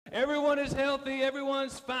Everyone is healthy,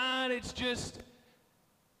 everyone's fine. It's just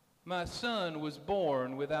my son was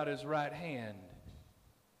born without his right hand.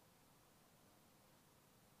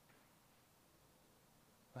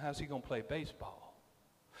 Well, how's he going to play baseball?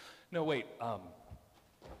 No, wait.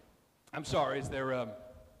 I'm sorry. Is there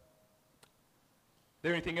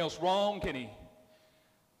anything else wrong? Can he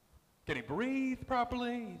breathe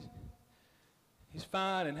properly? He's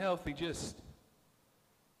fine and healthy, just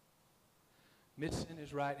missing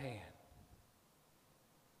his right hand.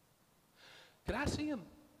 Could I see him?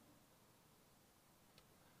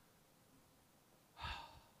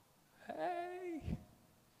 Hey,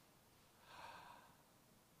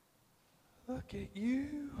 look at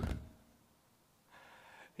you.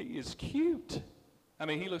 He is cute. I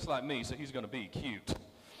mean, he looks like me, so he's going to be cute.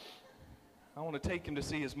 I want to take him to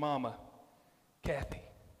see his mama, Kathy.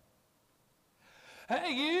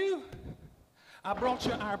 Hey, you. I brought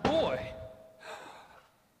you our boy.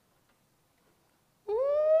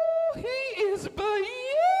 Ooh, he is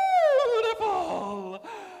beautiful.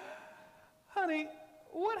 Honey,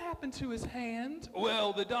 what happened to his hand?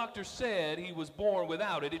 Well, the doctor said he was born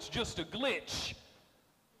without it. It's just a glitch.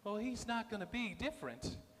 Well, he's not going to be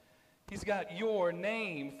different. He's got your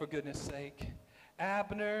name, for goodness sake.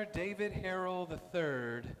 Abner David Harrell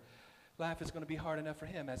III. Life is going to be hard enough for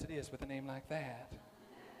him as it is with a name like that.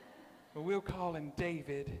 But we'll call him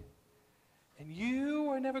David. And you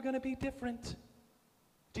are never going to be different.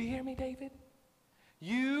 Do you hear me, David?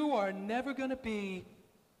 You are never going to be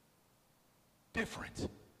different.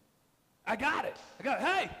 I got it.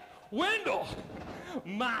 Hey, Wendell,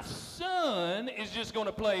 my son is just going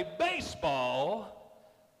to play baseball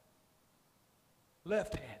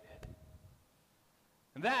left-handed.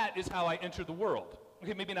 And that is how I entered the world.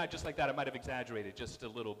 Okay, maybe not just like that. I might have exaggerated just a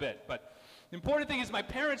little bit. But the important thing is my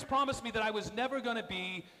parents promised me that I was never going to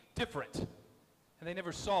be different. And they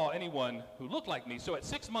never saw anyone who looked like me. So at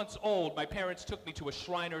 6 months old, my parents took me to a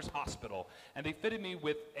Shriners Hospital. And they fitted me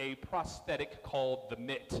with a prosthetic called the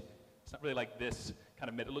mitt. It's not really like this kind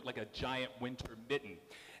of mitt. It looked like a giant winter mitten.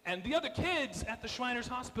 And the other kids at the Shriners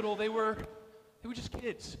Hospital, they were just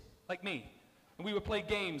kids like me. And we would play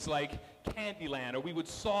games like Candyland, or we would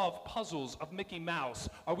solve puzzles of Mickey Mouse,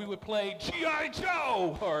 or we would play G.I.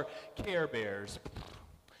 Joe, or Care Bears.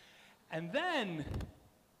 And then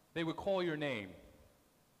they would call your name.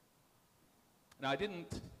 Now, I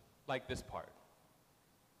didn't like this part.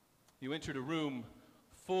 You entered a room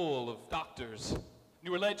full of doctors. You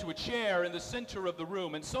were led to a chair in the center of the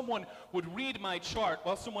room, and someone would read my chart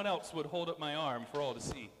while someone else would hold up my arm for all to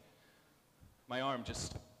see. My arm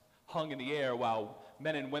just hung in the air while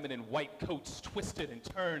men and women in white coats twisted and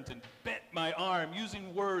turned and bent my arm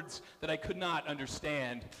using words that I could not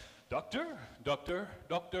understand. Doctor, doctor,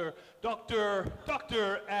 doctor, doctor,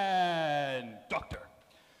 doctor, and doctor.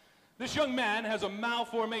 This young man has a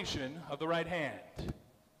malformation of the right hand.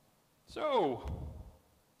 So,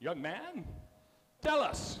 young man, tell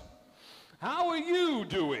us, how are you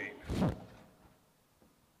doing?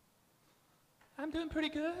 I'm doing pretty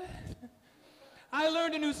good. I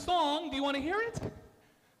learned a new song. Do you want to hear it?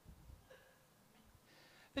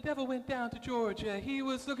 The devil went down to Georgia. He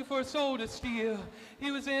was looking for a soul to steal.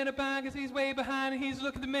 He was in a bind because he's way behind and he's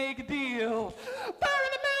looking to make a deal. Fire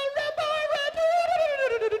in the mountain, red boy, red.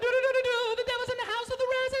 The devil's in the house of the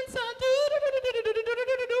rising sun.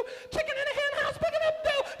 Chicken in a hen house, picking up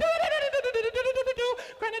dough.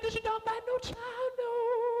 Granny dish, don't bite no child, no.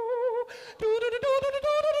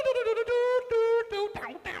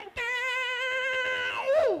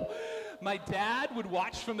 My dad would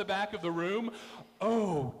watch from the back of the room.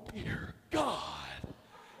 Oh, dear God.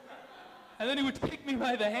 And then he would take me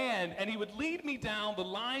by the hand, and he would lead me down the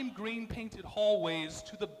lime green painted hallways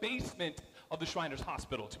to the basement of the Shriners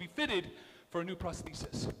Hospital to be fitted for a new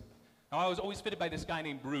prosthesis. Now, I was always fitted by this guy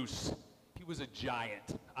named Bruce. He was a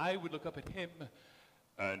giant. I would look up at him,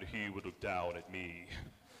 and he would look down at me.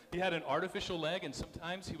 He had an artificial leg, and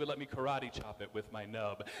sometimes he would let me karate chop it with my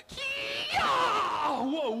nub.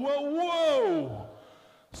 Whoa, whoa, whoa!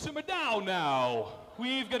 Simmer down now.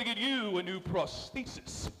 We've got to get you a new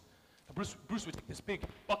prosthesis. Bruce would take this big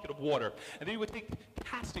bucket of water, and then he would take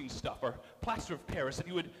casting stuff, or plaster of Paris, and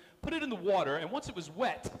he would put it in the water, and once it was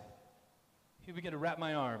wet, he would begin to wrap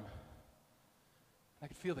my arm. I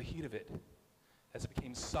could feel the heat of it as it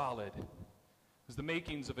became solid. It was the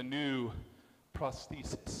makings of a new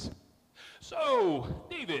prosthesis. So,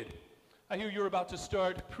 David, I hear you're about to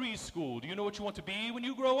start preschool. Do you know what you want to be when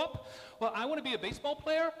you grow up? Well, I want to be a baseball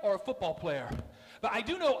player or a football player. But I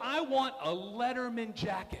do know I want a Letterman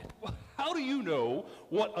jacket. how do you know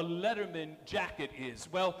what a Letterman jacket is?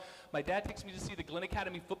 Well, my dad takes me to see the Glen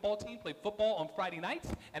Academy football team play football on Friday nights,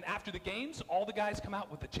 and after the games, all the guys come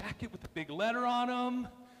out with a jacket with a big letter on them,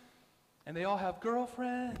 and they all have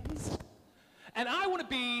girlfriends. And I want to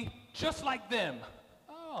be just like them.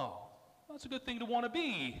 Oh, that's a good thing to want to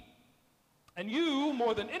be. And you,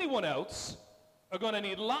 more than anyone else, are going to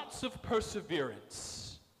need lots of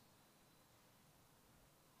perseverance.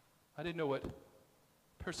 I didn't know what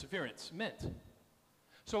perseverance meant.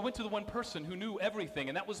 So I went to the one person who knew everything,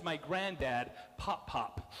 and that was my granddad, Pop.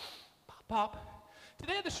 Pop,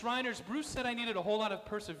 today at the Shriners, Bruce said I needed a whole lot of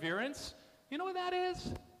perseverance. You know what that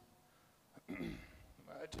is?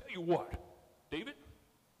 I tell you what, David.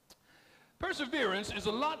 Perseverance is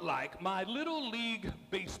a lot like my little league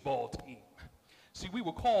baseball team. See, we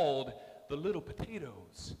were called the little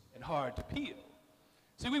potatoes and hard to peel.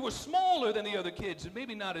 See, we were smaller than the other kids and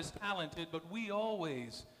maybe not as talented, but we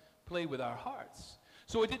always played with our hearts.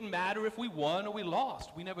 So it didn't matter if we won or we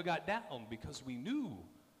lost. We never got down because we knew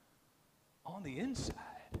on the inside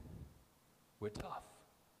we're tough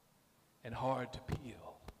and hard to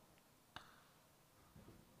peel.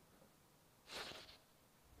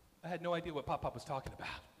 I had no idea what Pop was talking about.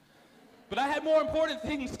 But I had more important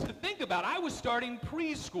things to think about. I was starting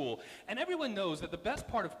preschool, and everyone knows that the best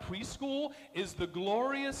part of preschool is the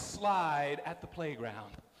glorious slide at the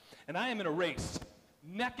playground. And I am in a race,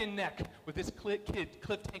 neck and neck, with this kid,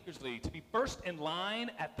 Cliff Tankersley, to be first in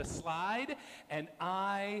line at the slide, and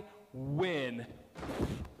I win.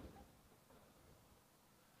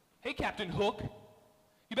 Hey, Captain Hook.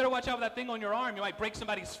 You better watch out with that thing on your arm. You might break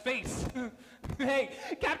somebody's face. Hey,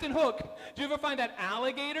 Captain Hook, did you ever find that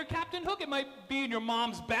alligator, Captain Hook? It might be in your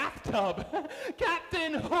mom's bathtub.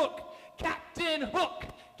 Captain Hook, Captain Hook,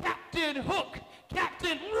 Captain Hook,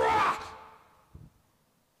 Captain Rock!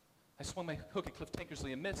 I swung my hook at Cliff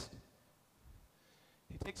Tankersley and missed.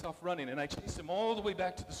 He takes off running, and I chase him all the way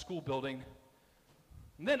back to the school building.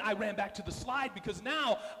 And then I ran back to the slide because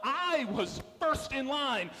now I was first in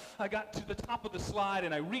line. I got to the top of the slide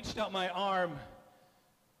and I reached out my arm.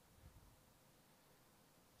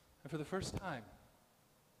 And for the first time,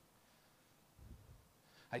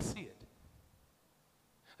 I see it.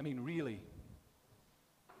 I mean, really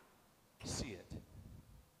see it.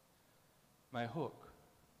 My hook.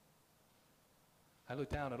 I look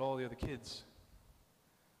down at all the other kids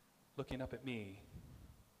looking up at me.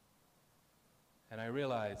 And I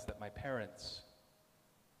realized that my parents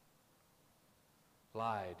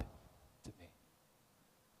lied to me.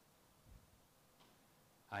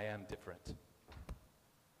 I am different.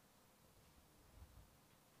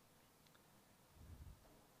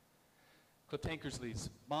 Cliff Tankersley's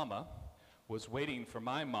mama was waiting for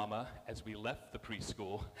my mama as we left the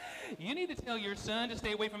preschool. You need to tell your son to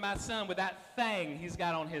stay away from my son with that thing he's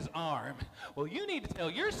got on his arm. Well, you need to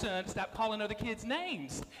tell your son to stop calling other kids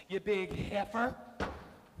names, you big heifer.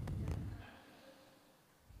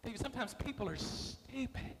 Baby, sometimes people are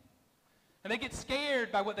stupid, and they get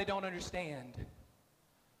scared by what they don't understand.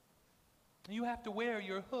 You have to wear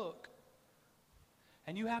your hook,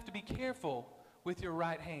 and you have to be careful with your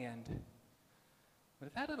right hand. But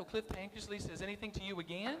if that little Cliff Tankersley says anything to you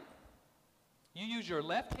again, you use your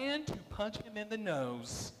left hand to punch him in the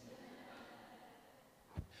nose.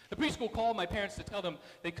 The preschool called my parents to tell them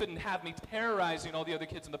they couldn't have me terrorizing all the other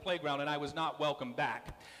kids in the playground, and I was not welcome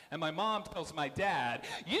back. And my mom tells my dad,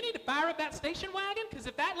 you need to fire up that station wagon, because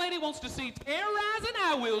if that lady wants to see terrorizing,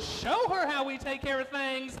 I will show her how we take care of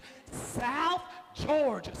things South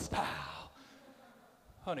Georgia style.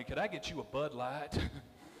 Honey, could I get you a Bud Light?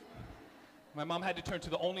 My mom had to turn to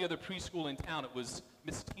the only other preschool in town. It was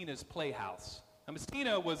Miss Tina's Playhouse. Now, Miss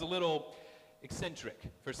Tina was a little eccentric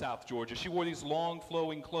for South Georgia. She wore these long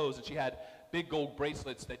flowing clothes, and she had big gold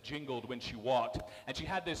bracelets that jingled when she walked. And she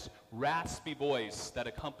had this raspy voice that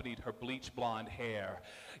accompanied her bleach blonde hair.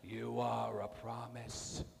 You are a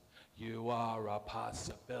promise. You are a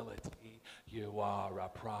possibility. You are a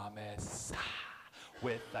promise.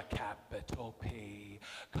 With a capital P.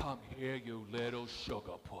 Come here, you little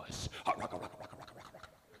sugar puss.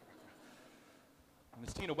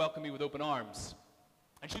 Miss Tina welcomed me with open arms.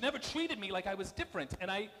 And she never treated me like I was different, and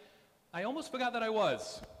I almost forgot that I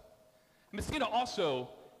was. Miss Tina also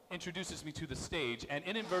introduces me to the stage and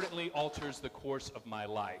inadvertently alters the course of my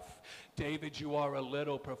life. David, you are a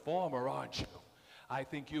little performer, aren't you? I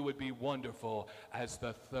think you would be wonderful as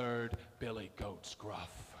the third Billy Goat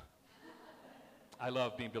Scruff. I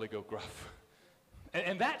love being Billy Goat Gruff.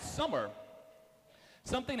 And that summer,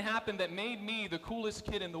 something happened that made me the coolest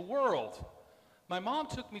kid in the world. My mom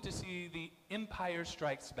took me to see The Empire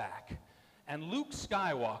Strikes Back, and Luke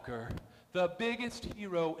Skywalker the biggest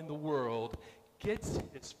hero in the world, gets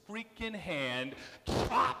his freaking hand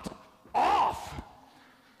chopped off.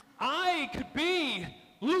 I could be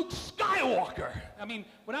Luke Skywalker. I mean,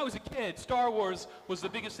 when I was a kid, Star Wars was the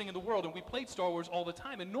biggest thing in the world, and we played Star Wars all the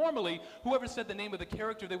time. And normally, whoever said the name of the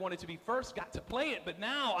character they wanted to be first got to play it. But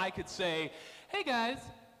now I could say, hey guys,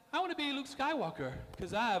 I want to be Luke Skywalker,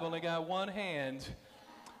 because I've only got one hand.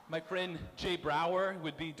 My friend Jay Brower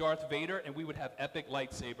would be Darth Vader, and we would have epic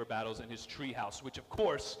lightsaber battles in his treehouse, which of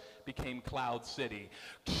course became Cloud City.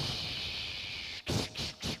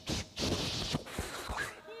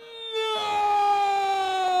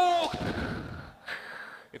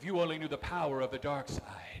 If you only knew the power of the dark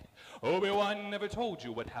side. Obi-Wan never told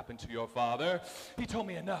you what happened to your father. He told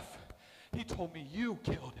me enough. He told me you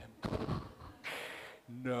killed him.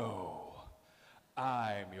 No,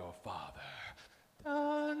 I'm your father.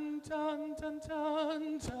 Dun, dun, dun,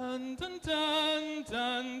 dun, dun, dun, dun,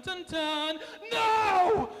 dun, dun, dun.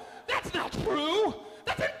 No! That's not true!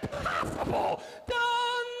 That's impossible!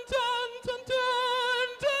 Dun, dun, dun, dun,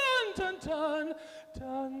 dun, dun,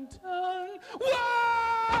 dun, dun.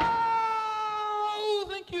 Whoa!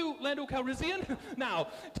 Thank you, Lando Calrissian. Now,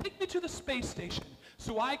 take me to the space station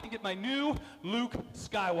so I can get my new Luke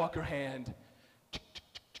Skywalker hand.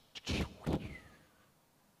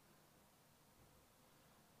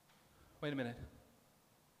 Wait a minute.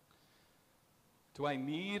 Do I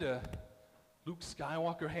need a Luke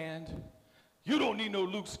Skywalker hand? You don't need no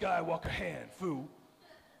Luke Skywalker hand, fool.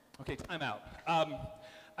 Okay, time out.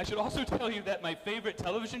 I should also tell you that my favorite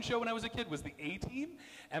television show when I was a kid was the A-Team,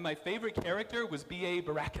 and my favorite character was B.A.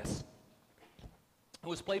 Baracus. It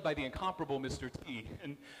was played by the incomparable Mr. T.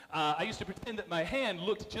 And I used to pretend that my hand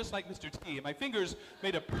looked just like Mr. T, and my fingers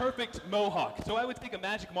made a perfect mohawk. So I would take a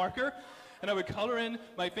magic marker, and I would color in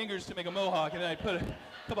my fingers to make a mohawk, and then I'd put a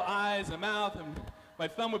couple eyes and a mouth, and my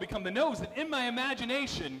thumb would become the nose. And in my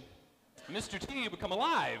imagination, Mr. T would come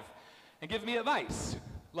alive and give me advice.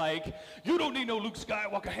 Like, you don't need no Luke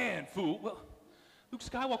Skywalker hand, fool. Well, Luke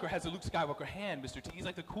Skywalker has a Luke Skywalker hand, Mr. T. He's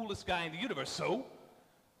like the coolest guy in the universe, so?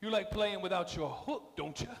 You like playing without your hook,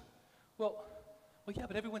 don't you? Well, yeah,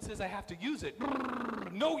 but everyone says I have to use it.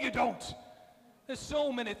 No, you don't. There's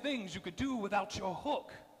so many things you could do without your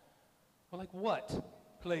hook. Well, like what?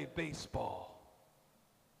 Play baseball.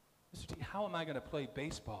 Mr. T, how am I going to play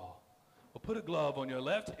baseball? Well, put a glove on your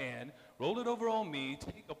left hand, roll it over on me,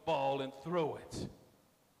 take a ball, and throw it.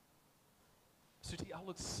 Mr. T, I'll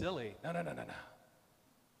look silly. No.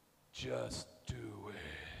 Just do it.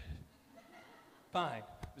 Fine.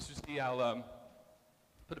 Mr. T, I'll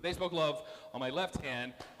put a baseball glove on my left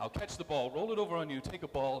hand, I'll catch the ball, roll it over on you, take a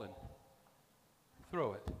ball, and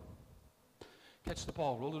throw it. Catch the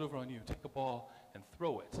ball, roll it over on you, take a ball, and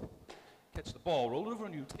throw it. Catch the ball, roll it over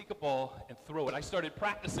on you, take a ball, and throw it. I started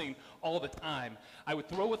practicing all the time. I would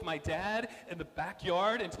throw with my dad in the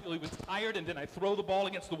backyard until he was tired, and then I'd throw the ball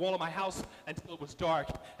against the wall of my house until it was dark.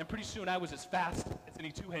 And pretty soon I was as fast as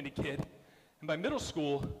any two-handed kid. And by middle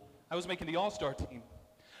school, I was making the all-star team.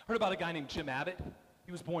 Heard about a guy named Jim Abbott.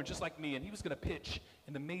 He was born just like me, and he was going to pitch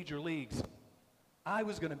in the major leagues. I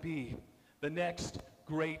was going to be the next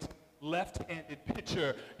great left-handed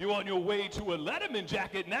pitcher. You're on your way to a Letterman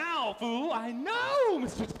jacket now, fool. I know,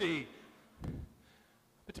 Mr. T.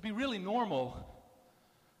 But to be really normal,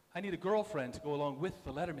 I need a girlfriend to go along with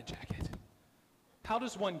the Letterman jacket. How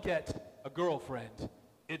does one get a girlfriend?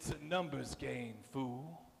 It's a numbers game,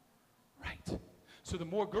 fool. Right. So the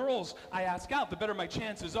more girls I ask out, the better my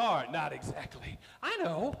chances are. Not exactly. I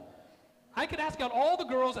know. I could ask out all the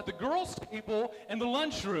girls at the girls' table in the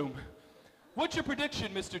lunchroom. What's your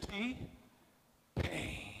prediction, Mr. T?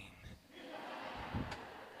 Pain.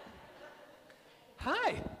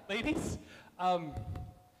 Hi, ladies.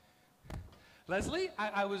 Leslie,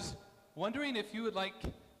 I was wondering if you would like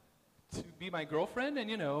to be my girlfriend and,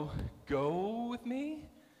 you know, go with me?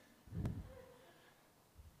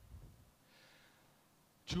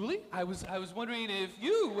 Julie, I was wondering if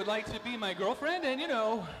you would like to be my girlfriend and, you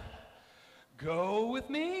know, go with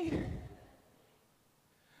me?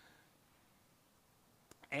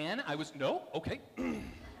 And no? Okay.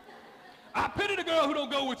 I pity the girl who don't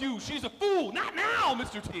go with you. She's a fool. Not now,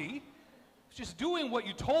 Mr. T. It's just doing what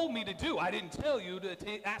you told me to do. I didn't tell you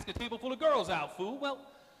to ask a table full of girls out, fool. Well,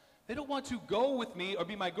 they don't want to go with me or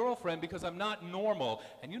be my girlfriend because I'm not normal.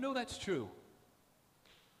 And you know that's true.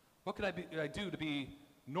 What could I do to be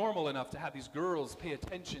normal enough to have these girls pay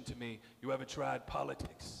attention to me? You ever tried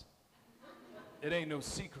politics? It ain't no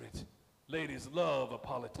secret. Ladies love a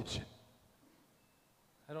politician.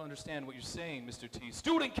 I don't understand what you're saying, Mr. T.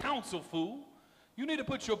 Student council, fool. You need to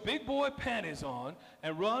put your big boy panties on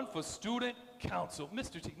and run for student council.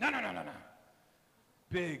 Mr. T, no.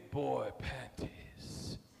 Big boy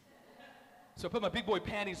panties. So I put my big boy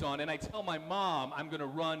panties on and I tell my mom I'm gonna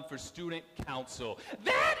run for student council.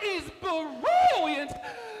 That is brilliant!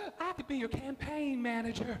 I could be your campaign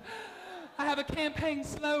manager. I have a campaign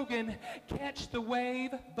slogan, catch the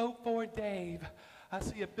wave, vote for Dave. I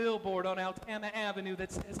see a billboard on Altama Avenue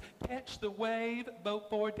that says, catch the wave, vote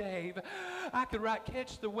for Dave. I could write,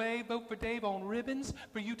 catch the wave, vote for Dave on ribbons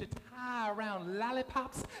for you to tie around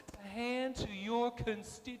lollipops to hand to your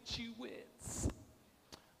constituents.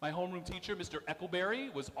 My homeroom teacher, Mr.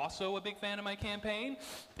 Eckleberry, was also a big fan of my campaign.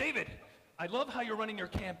 David, I love how you're running your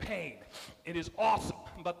campaign. It is awesome,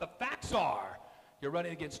 but the facts are, you're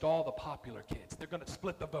running against all the popular kids. They're gonna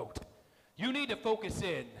split the vote. You need to focus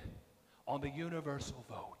in on the universal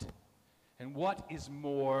vote. And what is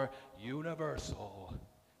more universal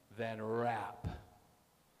than rap?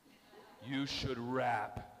 You should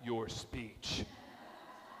rap your speech.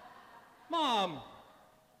 Mom,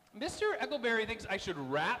 Mr. Eckleberry thinks I should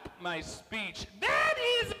rap my speech. That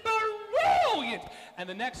is brilliant! And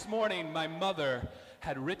the next morning, my mother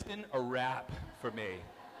had written a rap for me.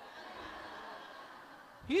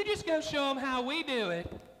 You just go show them how we do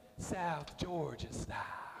it, South Georgia style.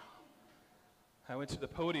 I went to the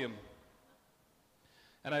podium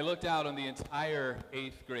and I looked out on the entire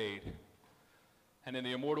 8th grade, and in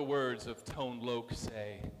the immortal words of Tone Loc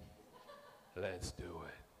say, let's do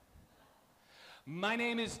it. My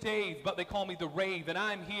name is Dave, but they call me the Rave, and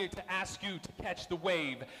I'm here to ask you to catch the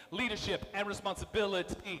wave. Leadership and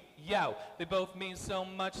responsibility, yo, they both mean so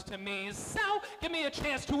much to me. So give me a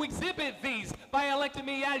chance to exhibit these by electing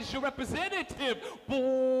me as your representative,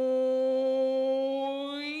 boy.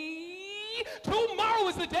 Tomorrow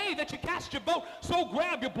is the day that you cast your vote, so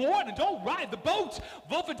grab your board and don't ride the boat.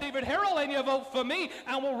 Vote for David Harrell and you vote for me,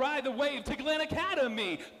 and we'll ride the wave to Glen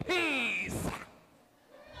Academy. Peace.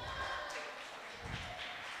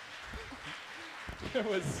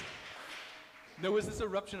 There was this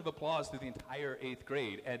eruption of applause through the entire 8th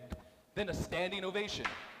grade, and then a standing ovation.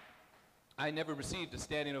 I never received a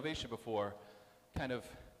standing ovation before. Kind of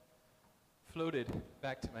floated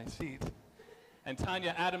back to my seat. And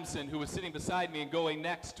Tanya Adamson, who was sitting beside me and going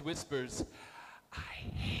next, whispers, I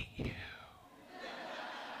hate you.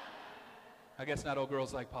 I guess not all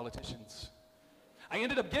girls like politicians. I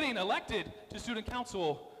ended up getting elected to student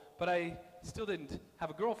council, but I still didn't have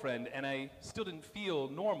a girlfriend, and I still didn't feel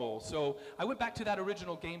normal. So I went back to that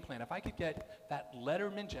original game plan. If I could get that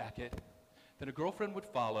Letterman jacket, then a girlfriend would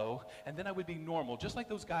follow, and then I would be normal, just like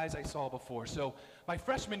those guys I saw before. So my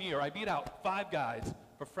freshman year, I beat out 5 guys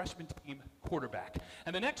for freshman team quarterback.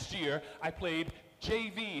 And the next year, I played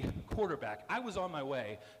JV quarterback. I was on my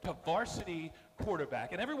way to varsity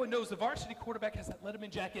quarterback. And everyone knows the varsity quarterback has that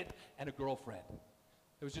Letterman jacket and a girlfriend.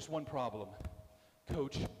 There was just one problem.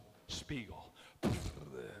 Coach Spiegel.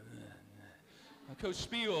 Coach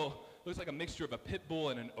Spiegel looks like a mixture of a pit bull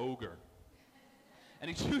and an ogre. And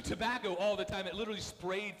he chewed tobacco all the time. It literally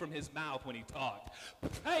sprayed from his mouth when he talked.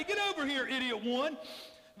 Hey, get over here, idiot one.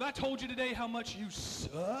 Have I told you today how much you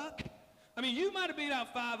suck? I mean, you might have beat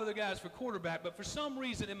out 5 other guys for quarterback, but for some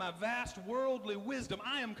reason in my vast worldly wisdom,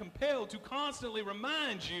 I am compelled to constantly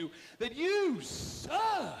remind you that you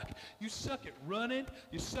suck. You suck at running,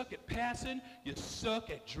 you suck at passing, you suck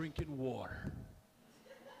at drinking water.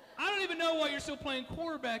 I don't even know why you're still playing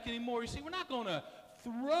quarterback anymore. You see, we're not going to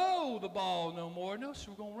throw the ball no more. No, so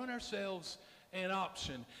we're going to run ourselves an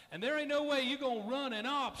option. And there ain't no way you're going to run an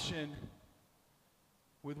option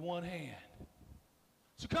with one hand.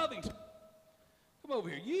 So Covington, come over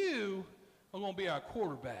here. You are going to be our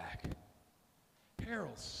quarterback.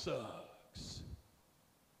 Harrell sucks.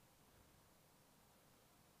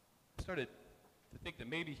 I started to think that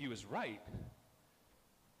maybe he was right.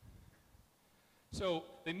 So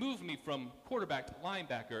they moved me from quarterback to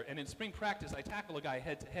linebacker, and in spring practice, I tackle a guy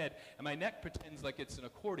head to head, and my neck pretends like it's an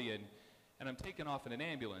accordion, and I'm taken off in an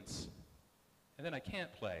ambulance, and then I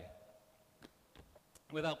can't play.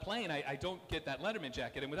 Without playing, I don't get that Letterman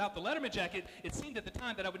jacket, and without the Letterman jacket, it seemed at the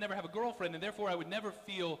time that I would never have a girlfriend, and therefore I would never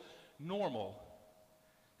feel normal.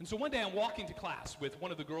 And so one day I'm walking to class with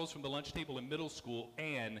one of the girls from the lunch table in middle school,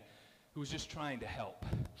 Anne, who was just trying to help.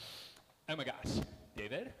 Oh my gosh,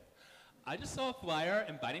 David, I just saw a flyer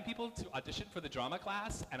inviting people to audition for the drama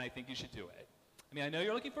class, and I think you should do it. I mean, I know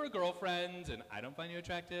you're looking for a girlfriend, and I don't find you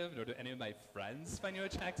attractive, nor do any of my friends find you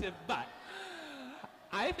attractive, but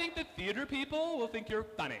I think the theater people will think you're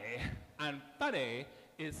funny, and funny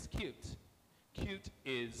is cute. Cute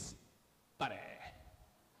is funny.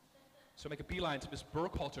 So I make a beeline to Miss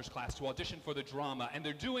Burkhalter's class to audition for the drama, and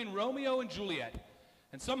they're doing Romeo and Juliet.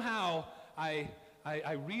 And somehow I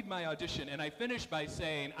read my audition, and I finish by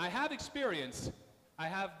saying, I have experience. I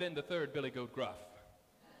have been the third Billy Goat Gruff.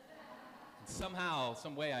 And somehow,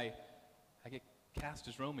 some way, I get cast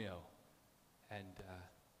as Romeo, and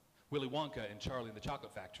Willy Wonka in Charlie and the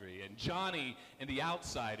Chocolate Factory, and Johnny in The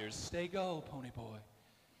Outsiders. Stay gold, pony boy.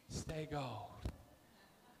 Stay gold.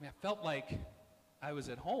 I mean, I felt like I was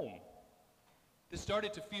at home. This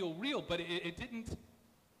started to feel real, but it didn't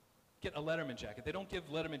get a Letterman jacket. They don't give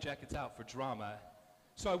Letterman jackets out for drama.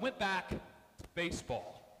 So I went back to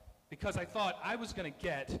baseball because I thought I was going to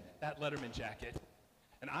get that Letterman jacket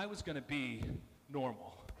and I was going to be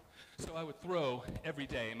normal. So I would throw every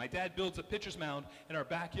day. And my dad builds a pitcher's mound in our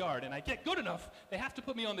backyard, and I get good enough, they have to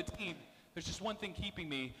put me on the team. There's just one thing keeping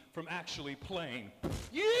me from actually playing.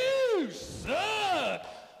 You suck!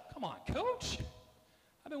 Come on, coach.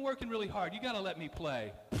 I've been working really hard. You got to let me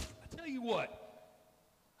play. I tell you what,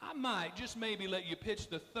 I might just maybe let you pitch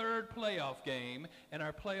the third playoff game in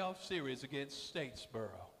our playoff series against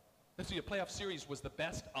Statesboro. Let's see, a playoff series was the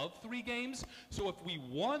best of 3 games, so if we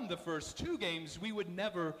won the first 2 games, we would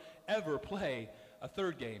never, ever play a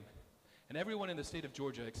third game. And everyone in the state of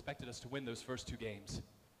Georgia expected us to win those first 2 games,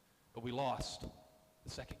 but we lost the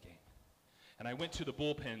second game. And I went to the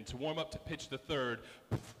bullpen to warm up to pitch the third.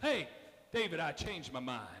 Hey, David, I changed my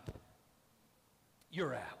mind.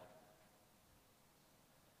 You're out.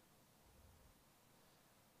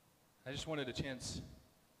 I just wanted a chance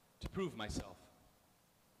to prove myself.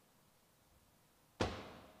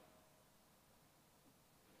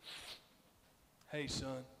 Hey,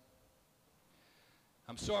 son,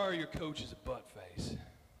 I'm sorry your coach is a buttface.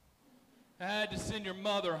 I had to send your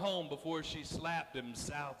mother home before she slapped him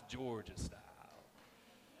South Georgia style.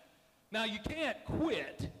 Now, you can't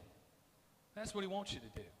quit. That's what he wants you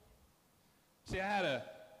to do. See, I had a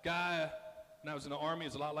guy when I was in the Army,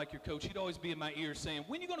 is a lot like your coach. He'd always be in my ear saying,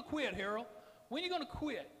 when are you going to quit, Harrell? When are you going to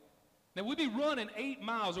quit? Now, we'd be running 8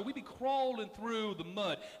 miles, or we'd be crawling through the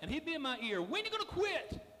mud, and he'd be in my ear, when are you going to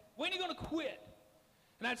quit? When are you going to quit?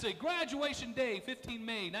 And I'd say, graduation day, 15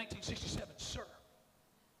 May, 1967, sir.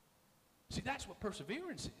 See, that's what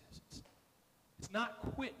perseverance is. It's not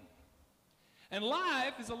quitting. And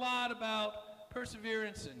life is a lot about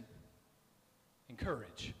perseverance and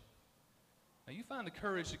courage. Now, you find the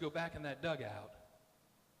courage to go back in that dugout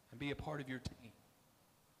and be a part of your team.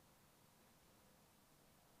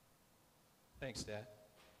 Thanks, Dad.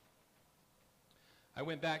 I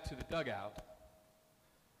went back to the dugout,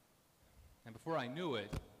 and before I knew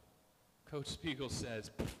it, Coach Spiegel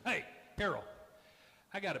says, hey, Harrell,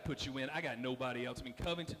 I got to put you in. I got nobody else. I mean,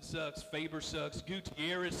 Covington sucks, Faber sucks,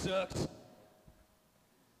 Gutierrez sucks.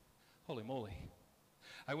 Holy moly.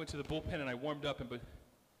 I went to the bullpen and I warmed up, and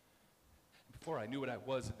before I knew what I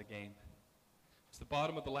was in the game, it's the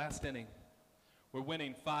bottom of the last inning. We're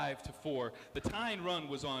winning 5-4. The tying run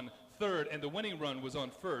was on third, and the winning run was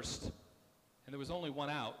on first, and there was only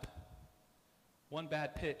 1 out. 1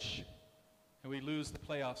 bad pitch, and we lose the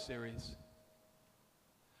playoff series.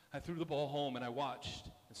 I threw the ball home, and I watched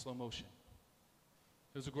in slow motion.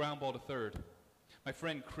 There was a ground ball to third. My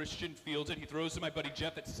friend Christian fields it. He throws to my buddy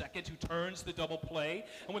Jeff at second, who turns the double play.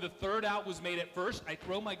 And when the third out was made at first, I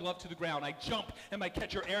throw my glove to the ground. I jump in my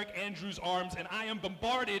catcher Eric Andrews' arms, and I am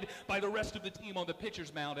bombarded by the rest of the team on the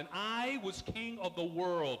pitcher's mound. And I was king of the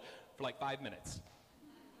world for like 5 minutes.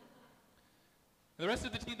 And the rest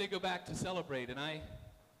of the team, they go back to celebrate, and I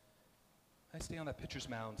stay on that pitcher's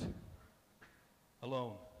mound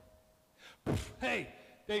alone. Hey,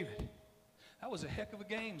 David, that was a heck of a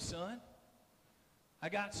game, son. I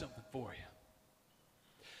got something for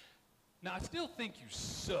you. Now, I still think you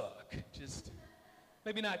suck. Just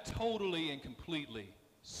maybe not totally and completely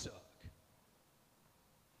suck.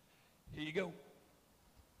 Here you go.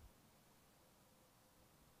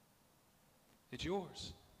 It's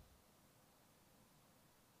yours.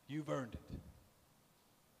 You've earned it.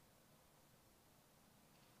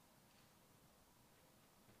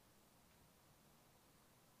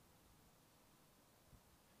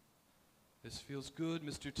 This feels good,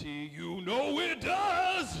 Mr. T. You know it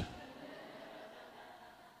does!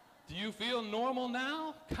 Do you feel normal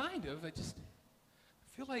now? Kind of. I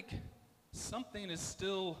feel like something is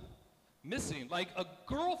still missing, like a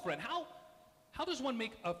girlfriend. How does one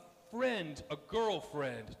make a friend a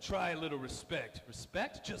girlfriend? Try a little respect.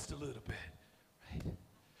 Respect? Just a little bit, right?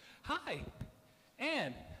 Hi,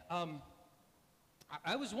 Anne.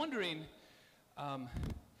 I was wondering,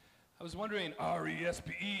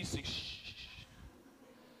 R-E-S-P-E, say shh.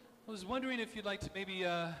 I was wondering if you'd like to maybe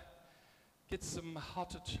get some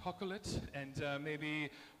hot chocolate, and maybe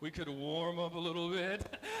we could warm up a little bit.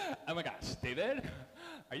 Oh my gosh, David,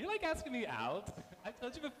 are you like asking me out? I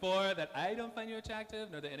told you before that I don't find you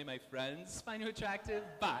attractive, nor that any of my friends find you attractive,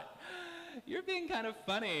 but you're being kind of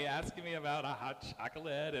funny asking me about a hot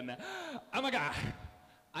chocolate, and oh my god,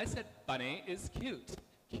 I said funny is cute.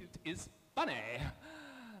 Cute is funny.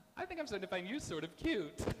 I think I'm starting to find you sort of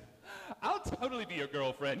cute. I'll totally be your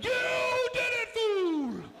girlfriend. You did it,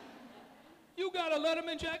 fool! You got a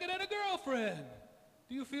Letterman jacket and a girlfriend.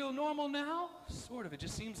 Do you feel normal now? Sort of. It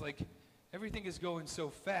just seems like everything is going so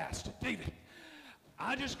fast. David,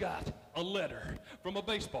 I just got a letter from a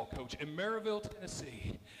baseball coach in Maryville,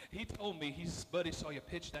 Tennessee. He told me his buddy saw you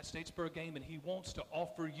pitch that Statesboro game and he wants to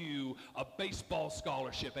offer you a baseball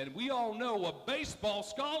scholarship. And we all know a baseball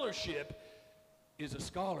scholarship is a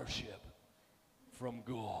scholarship from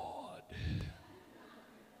God.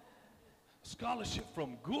 Scholarship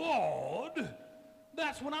from God?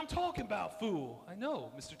 That's what I'm talking about, fool. I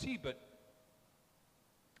know, Mr. T, but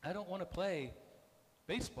I don't want to play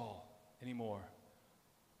baseball anymore.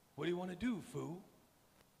 What do you want to do, fool?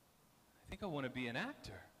 I think I want to be an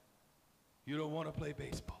actor. You don't want to play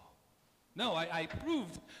baseball? No, I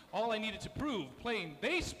proved all I needed to prove playing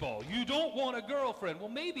baseball. You don't want a girlfriend. Well,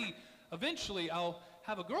 maybe eventually I'll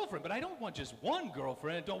have a girlfriend, but I don't want just one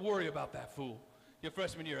girlfriend. Don't worry about that, fool. Your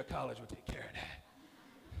freshman year of college will take care of that.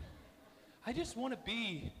 I just want to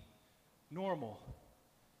be normal,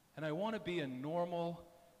 and I want to be a normal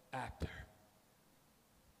actor.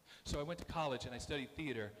 So I went to college and I studied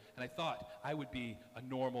theater, and I thought I would be a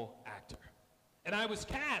normal actor. And I was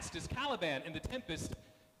cast as Caliban in The Tempest,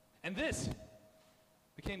 and this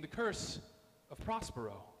became The Curse of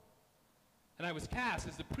Prospero. And I was cast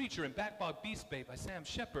as the preacher in Backbog Beast Babe by Sam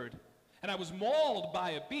Shepard, and I was mauled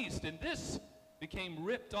by a beast, and this became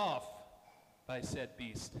ripped off by said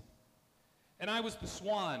beast. And I was the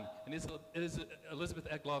Swan, and Elizabeth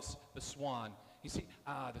Egloff's The Swan. You see,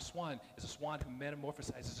 the swan is a swan who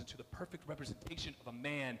metamorphosizes into the perfect representation of a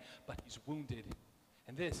man, but he's wounded.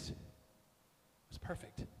 And this was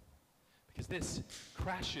perfect, because this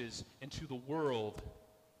crashes into the world.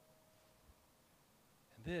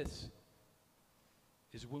 And this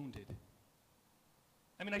is wounded.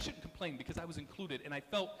 I mean, I shouldn't complain because I was included, and I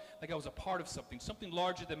felt like I was a part of something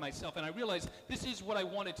larger than myself, and I realized this is what I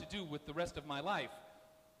wanted to do with the rest of my life.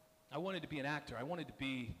 I wanted to be an actor. I wanted to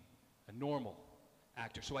be a normal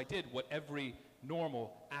actor. So I did what every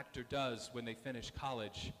normal actor does when they finish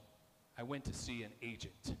college. I went to see an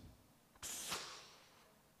agent.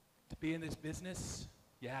 To be in this business,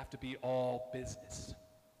 you have to be all business.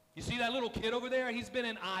 You see that little kid over there? He's been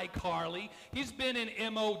in iCarly. He's been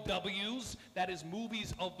in MOWs. That is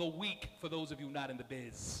movies of the week for those of you not in the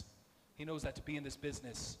biz. He knows that to be in this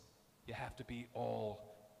business, you have to be all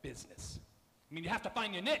business. I mean, you have to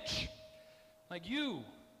find your niche. Like you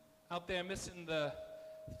out there missing the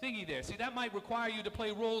thingy there. See, that might require you to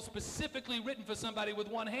play roles specifically written for somebody with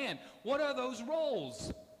one hand. What are those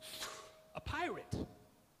roles? A pirate.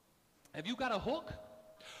 Have you got a hook?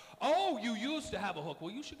 Oh, you used to have a hook.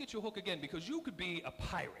 Well, you should get your hook again because you could be a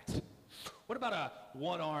pirate. What about a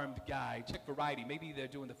one-armed guy? Check Variety. Maybe they're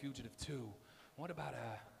doing The Fugitive too. What about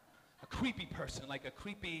a creepy person, like a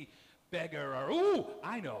creepy beggar or, ooh,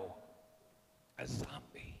 I know, a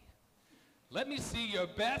zombie. Let me see your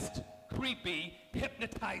best creepy,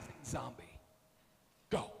 hypnotizing zombie.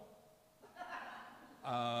 Go.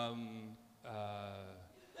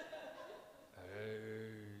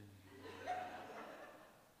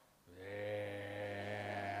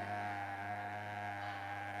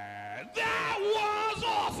 That was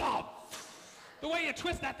awesome! The way you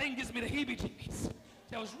twist that thing gives me the heebie-jeebies.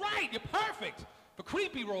 I was right, you're perfect for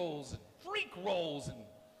creepy roles and freak roles and,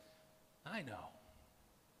 I know,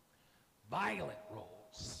 violent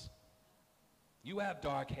roles. You have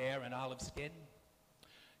dark hair and olive skin.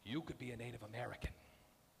 You could be a Native American.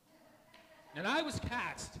 And I was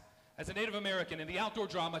cast as a Native American in the outdoor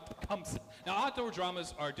drama Tecumseh. Now, outdoor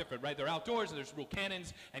dramas are different, right? They're outdoors, and there's real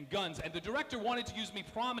cannons and guns. And the director wanted to use me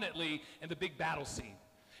prominently in the big battle scene.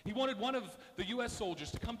 He wanted one of the U.S. soldiers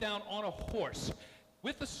to come down on a horse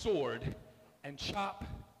with a sword and chop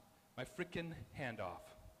my frickin' hand off.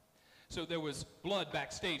 So there was blood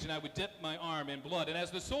backstage, and I would dip my arm in blood. And as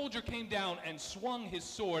the soldier came down and swung his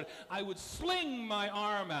sword, I would sling my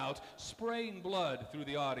arm out, spraying blood through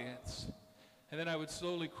the audience. And then I would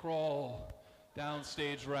slowly crawl down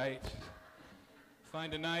stage right,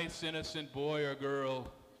 find a nice, innocent boy or girl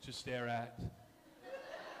to stare at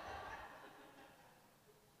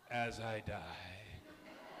as I die.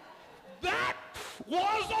 That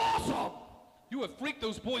was awesome! You have freaked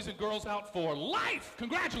those boys and girls out for life.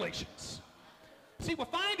 Congratulations. See, we're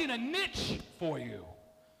finding a niche for you.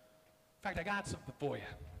 In fact, I got something for you.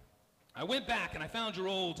 I went back and I found your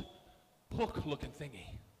old hook-looking thingy.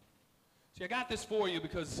 See, I got this for you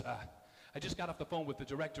because I just got off the phone with the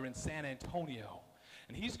director in San Antonio,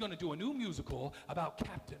 and he's going to do a new musical about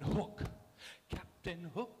Captain Hook. Captain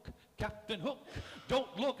Hook, Captain Hook,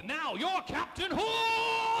 don't look now, you're Captain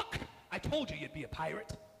Hook! I told you you'd be a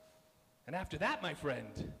pirate. And after that, my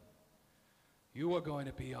friend, you are going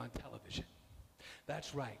to be on television.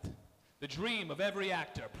 That's right. The dream of every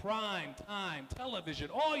actor, prime time television.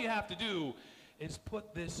 All you have to do is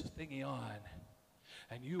put this thingy on,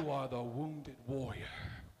 and you are the wounded warrior.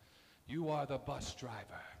 You are the bus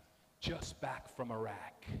driver, just back from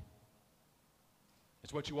Iraq.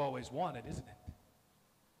 It's what you always wanted, isn't it?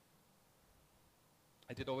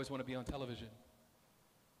 I did always want to be on television.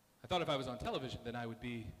 I thought if I was on television, then I would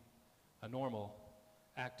be a normal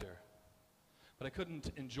actor. But I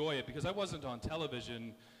couldn't enjoy it because I wasn't on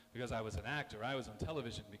television because I was an actor. I was on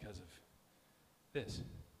television because of this.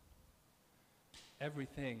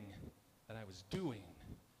 Everything that I was doing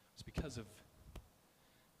was because of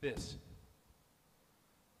this.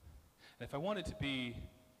 And if I wanted to be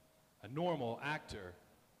a normal actor,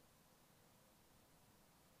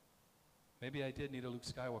 maybe I did need a Luke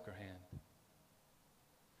Skywalker hand.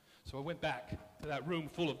 So I went back to that room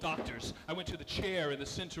full of doctors. I went to the chair in the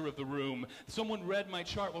center of the room. Someone read my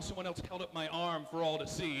chart while someone else held up my arm for all to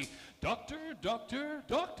see. Doctor, doctor,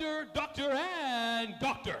 doctor, doctor, and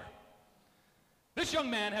doctor. This young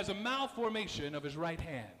man has a malformation of his right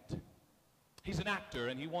hand. He's an actor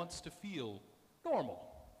and he wants to feel normal.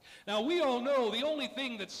 Now we all know the only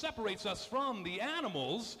thing that separates us from the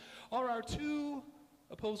animals are our two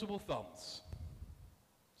opposable thumbs.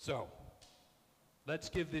 So, let's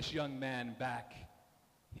give this young man back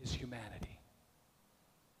his humanity.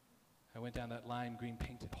 I went down that lime green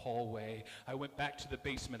painted hallway. I went back to the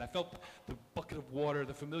basement. I felt the bucket of water,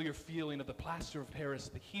 the familiar feeling of the plaster of Paris,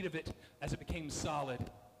 the heat of it as it became solid.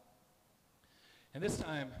 And this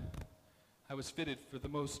time, I was fitted for the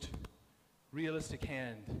most realistic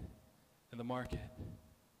hand in the market.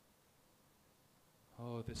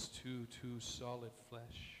 Oh, this too solid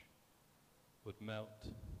flesh would melt,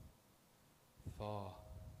 thaw,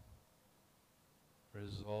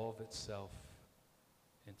 resolve itself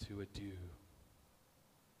into a dew.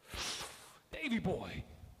 Davy boy,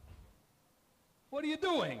 what are you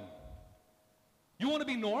doing? You want to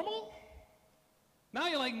be normal? Now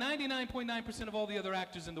you're like 99.9% of all the other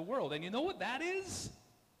actors in the world, and you know what that is?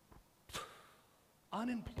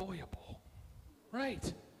 Unemployable.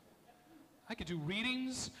 Right. I could do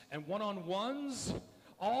readings and one-on-ones,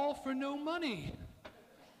 all for no money.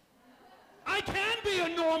 I can be a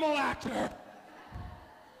normal actor.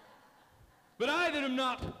 But I that am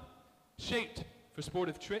not shaped for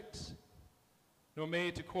sportive tricks, nor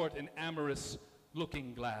made to court an amorous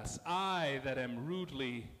looking glass, I that am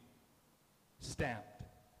rudely stamped.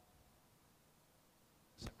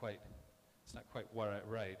 It's not quite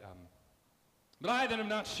right. But I that am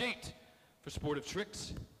not shaped for sportive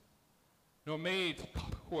tricks, nor made to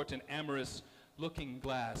court an amorous looking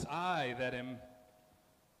glass, I that am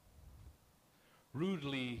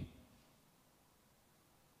rudely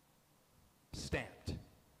stamped.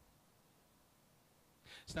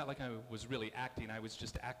 It's not like I was really acting, I was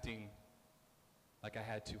just acting like I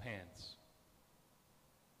had two hands.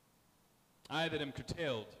 I that am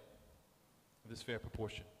curtailed of this fair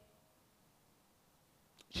proportion,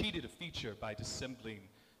 cheated a feature by dissembling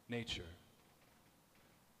nature,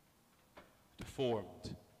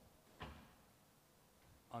 deformed,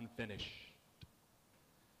 unfinished,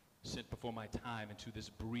 sent before my time into this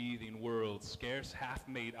breathing world, scarce half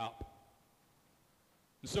made up.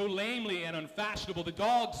 And so lamely and unfashionable, the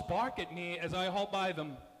dogs bark at me as I halt by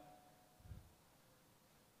them.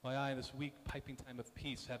 Why I, in this weak piping time of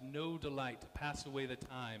peace, have no delight to pass away the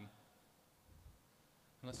time,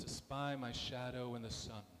 unless to spy my shadow in the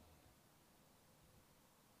sun,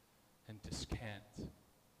 and descant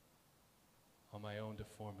on my own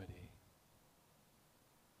deformity.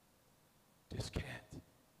 Descant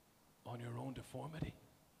on your own deformity?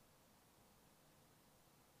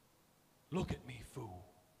 Look at me, fool.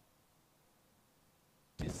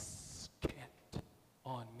 Descant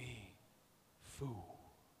on me, fool.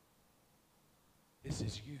 This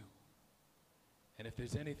is you. And if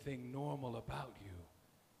there's anything normal about you,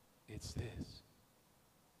 it's this.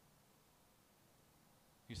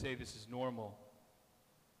 You say this is normal,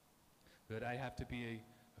 but I have to be a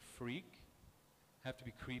freak, have to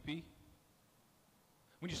be creepy.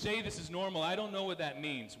 When you say this is normal, I don't know what that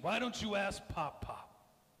means. Why don't you ask Pop Pop?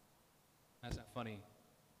 That's not funny,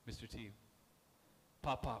 Mr. T.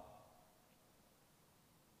 Pop Pop.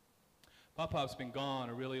 Pop-Pop's been gone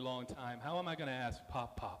a really long time. How am I going to ask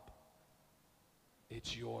Pop-Pop?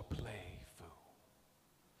 It's your play, fool.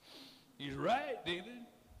 He's right, David.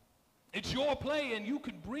 It's your play, and you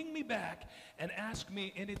can bring me back and ask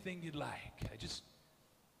me anything you'd like.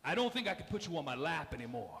 I don't think I can put you on my lap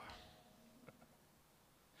anymore.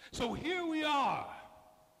 So here we are.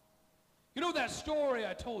 You know that story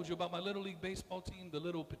I told you about my Little League baseball team, the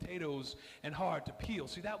little potatoes and hard to peel?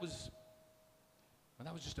 See, that was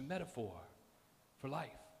just a metaphor for life.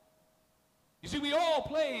 You see, we all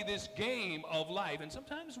play this game of life, and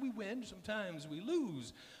sometimes we win, sometimes we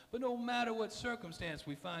lose. But no matter what circumstance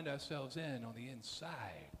we find ourselves in on the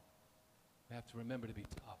inside, we have to remember to be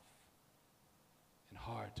tough and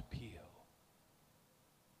hard to peel.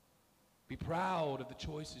 Be proud of the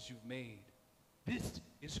choices you've made. This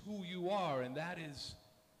is who you are, and that is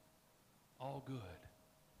all good.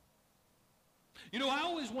 You know, I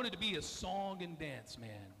always wanted to be a song and dance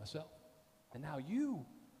man myself. And now you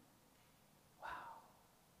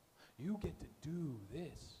get to do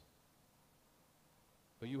this.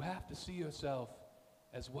 But you have to see yourself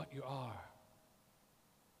as what you are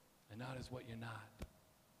and not as what you're not.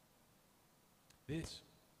 This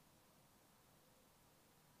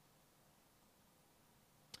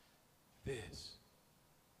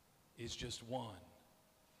is just one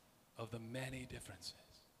of the many differences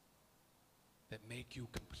that make you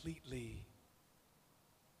completely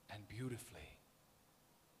and beautifully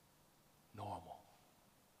normal.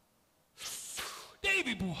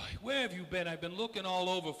 Davey boy, where have you been? I've been looking all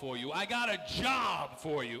over for you. I got a job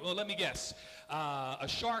for you. Oh, let me guess. A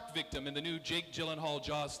shark victim in the new Jake Gyllenhaal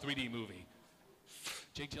Jaws 3D movie.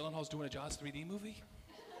 Jake Gyllenhaal's doing a Jaws 3D movie?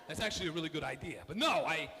 That's actually a really good idea. But no,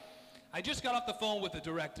 I just got off the phone with the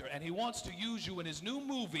director, and he wants to use you in his new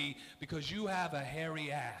movie because you have a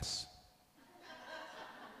hairy ass.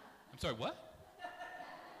 I'm sorry, what?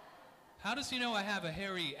 How does he know I have a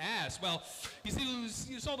hairy ass? Well, you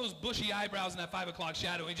saw those bushy eyebrows in that 5 o'clock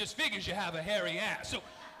shadow. He just figures you have a hairy ass.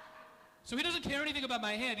 So he doesn't care anything about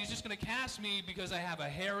my head. He's just going to cast me because I have a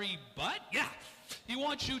hairy butt? Yeah. He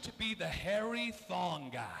wants you to be the hairy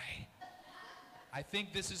thong guy. I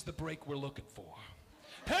think this is the break we're looking for.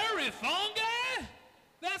 Hairy thong guy?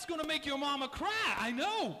 That's going to make your mama cry. I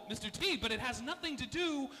know, Mr. T, but it has nothing to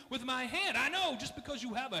do with my head. I know, just because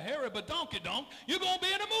you have a hairy badonkadonk, you're going to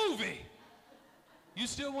be in a movie. You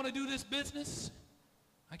still want to do this business?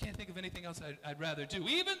 I can't think of anything else I'd rather do,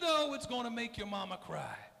 even though it's going to make your mama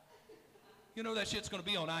cry. You know that shit's going to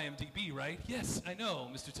be on IMDb, right? Yes, I know,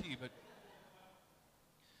 Mr. T, but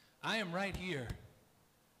I am right here,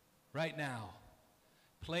 right now,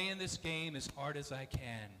 playing this game as hard as I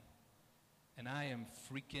can. And I am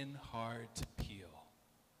freaking hard to peel.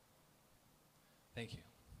 Thank you.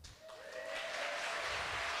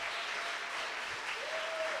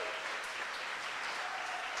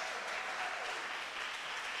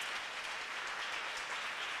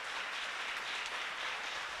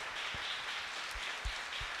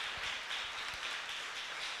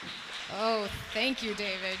 Oh, thank you,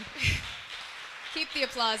 David. Keep the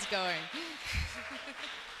applause going.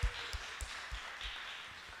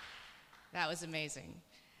 That was amazing.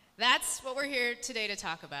 That's what we're here today to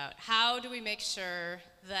talk about. How do we make sure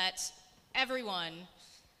that everyone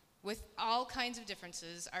with all kinds of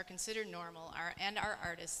differences are considered normal, and our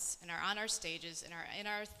artists, and are on our stages, in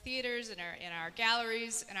our theaters, in our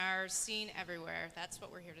galleries, and are seen everywhere? That's what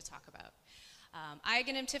we're here to talk about. I,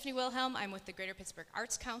 again, am Tiffany Wilhelm. I'm with the Greater Pittsburgh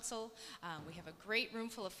Arts Council. We have a great room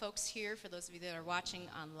full of folks here for those of you that are watching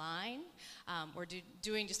online. We're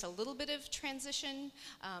doing just a little bit of transition,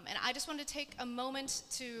 and I just want to take a moment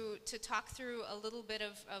to talk through a little bit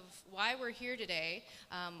of why we're here today.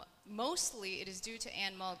 Mostly it is due to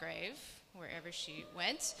Anne Mulgrave, wherever she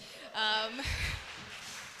went,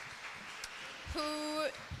 who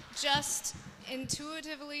just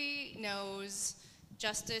intuitively knows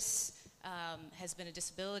justice, has been a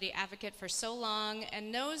disability advocate for so long,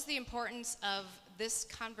 and knows the importance of this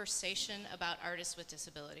conversation about artists with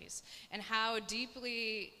disabilities and how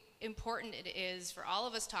deeply important it is for all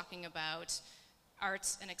of us talking about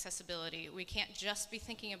arts and accessibility. We can't just be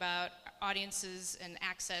thinking about audiences and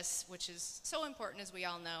access, which is so important, as we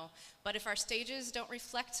all know, but if our stages don't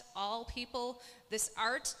reflect all people, this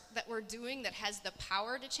art that we're doing that has the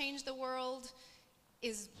power to change the world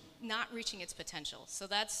is not reaching its potential. So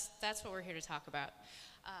that's what we're here to talk about.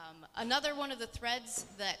 Another one of the threads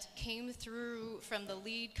that came through from the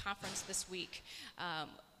LEAD conference this week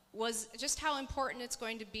was just how important it's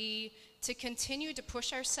going to be to continue to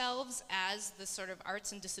push ourselves as the sort of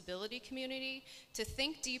arts and disability community, to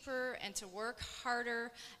think deeper and to work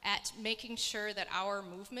harder at making sure that our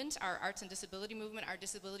movement, our arts and disability movement, our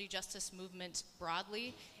disability justice movement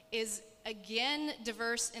broadly, is again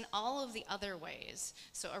diverse in all of the other ways.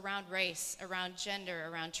 So around race, around gender,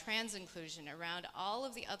 around trans inclusion, around all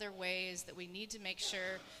of the other ways that we need to make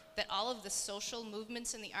sure that all of the social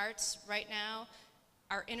movements in the arts right now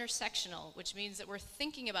are intersectional, which means that we're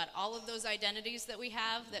thinking about all of those identities that we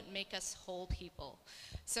have that make us whole people.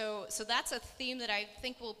 So that's a theme that I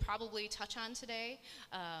think we'll probably touch on today,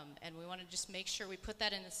 and we want to just make sure we put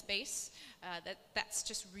that in a space. That's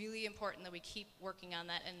just really important that we keep working on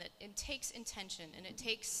that, and that it takes intention, and it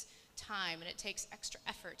takes time, and it takes extra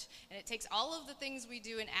effort, and it takes all of the things we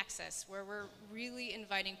do in Access, where we're really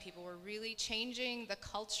inviting people, we're really changing the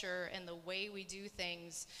culture and the way we do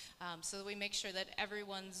things, so that we make sure that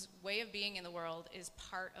everyone's way of being in the world is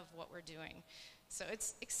part of what we're doing. So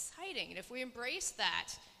it's exciting, and if we embrace that,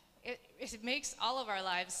 it makes all of our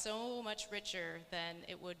lives so much richer than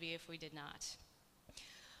it would be if we did not.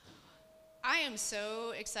 I am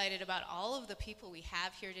so excited about all of the people we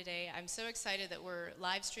have here today. I'm so excited that we're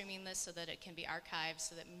live streaming this so that it can be archived,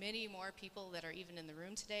 so that many more people that are even in the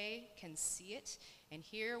room today can see it and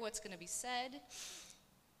hear what's going to be said.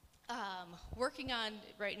 Working on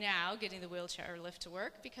right now getting the wheelchair lift to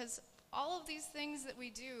work, because all of these things that we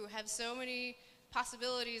do have so many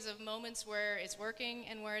possibilities of moments where it's working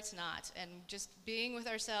and where it's not, and just being with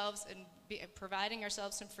ourselves and providing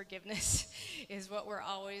ourselves some forgiveness is what we're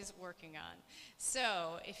always working on.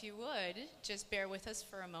 So if you would, just bear with us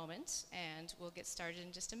for a moment and we'll get started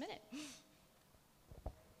in just a minute.